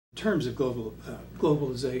In terms of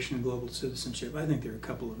globalization and global citizenship, I think there are a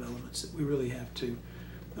couple of elements that we really have to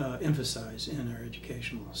emphasize in our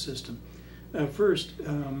educational system. First,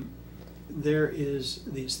 there is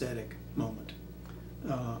the aesthetic moment.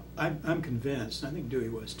 I'm convinced, and I think Dewey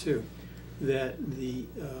was too, that the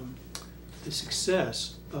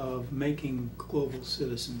success of making global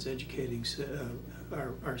citizens, educating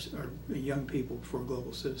our young people for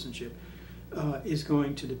global citizenship, is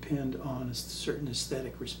going to depend on a certain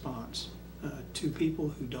aesthetic response to people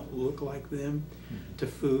who don't look like them, to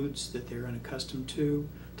foods that they're unaccustomed to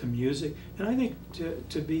music. And I think,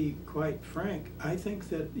 to be quite frank, I think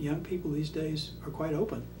that young people these days are quite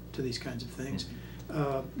open to these kinds of things,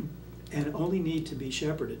 and only need to be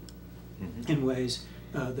shepherded in ways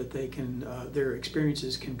that they can, their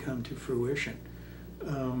experiences can come to fruition.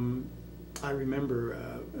 I remember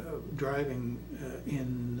driving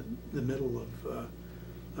in the middle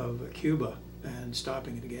of Cuba and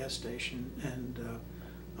stopping at a gas station, and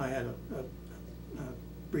I had a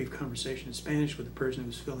brief conversation in Spanish with the person who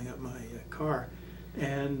was filling up my car,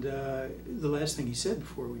 and the last thing he said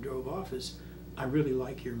before we drove off is, "I really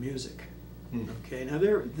like your music." Okay, now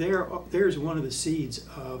there's one of the seeds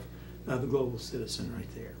of the global citizen right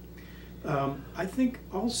there. I think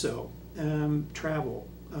also travel,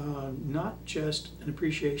 not just an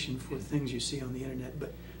appreciation for things you see on the internet,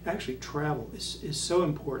 but actually travel is so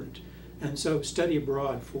important. And so study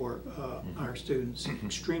abroad for our students,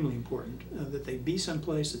 extremely important, that they be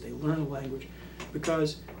someplace, that they learn a language,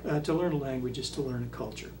 because to learn a language is to learn a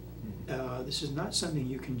culture. This is not something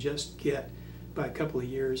you can just get by a couple of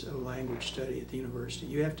years of language study at the university.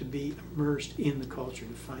 You have to be immersed in the culture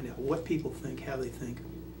to find out what people think, how they think.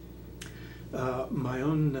 My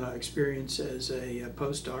own experience as a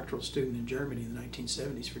postdoctoral student in Germany in the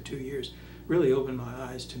 1970s for 2 years really opened my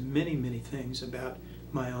eyes to many, many things about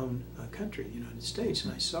my own country, the United States,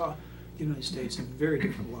 and I saw the United States in a very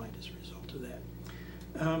different light as a result of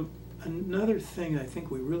that. Another thing I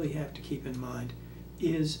think we really have to keep in mind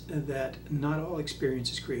is that not all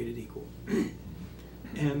experience is created equal,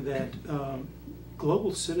 and that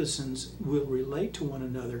global citizens will relate to one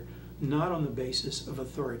another not on the basis of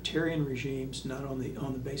authoritarian regimes, not on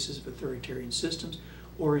the basis of authoritarian systems,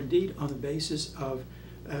 or indeed on the basis of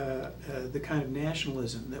the kind of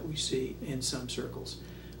nationalism that we see in some circles.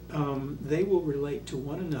 They will relate to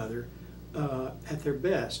one another at their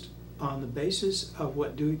best on the basis of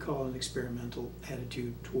what Dewey called an experimental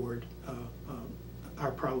attitude toward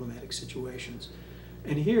our problematic situations.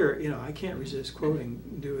 And here, I can't resist quoting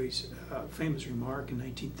Dewey's famous remark in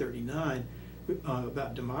 1939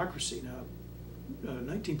 about democracy. Now,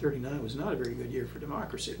 1939 was not a very good year for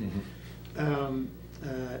democracy.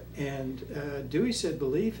 Dewey said,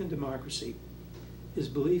 "Belief in democracy is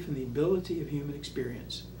belief in the ability of human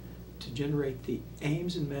experience to generate the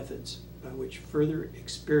aims and methods by which further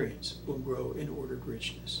experience will grow in ordered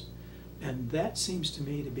richness." And that seems to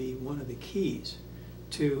me to be one of the keys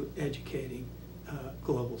to educating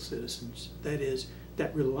global citizens. That is,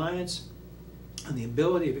 that reliance on the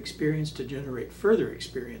ability of experience to generate further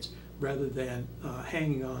experience rather than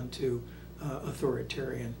hanging on to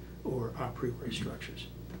authoritarian or a priori structures.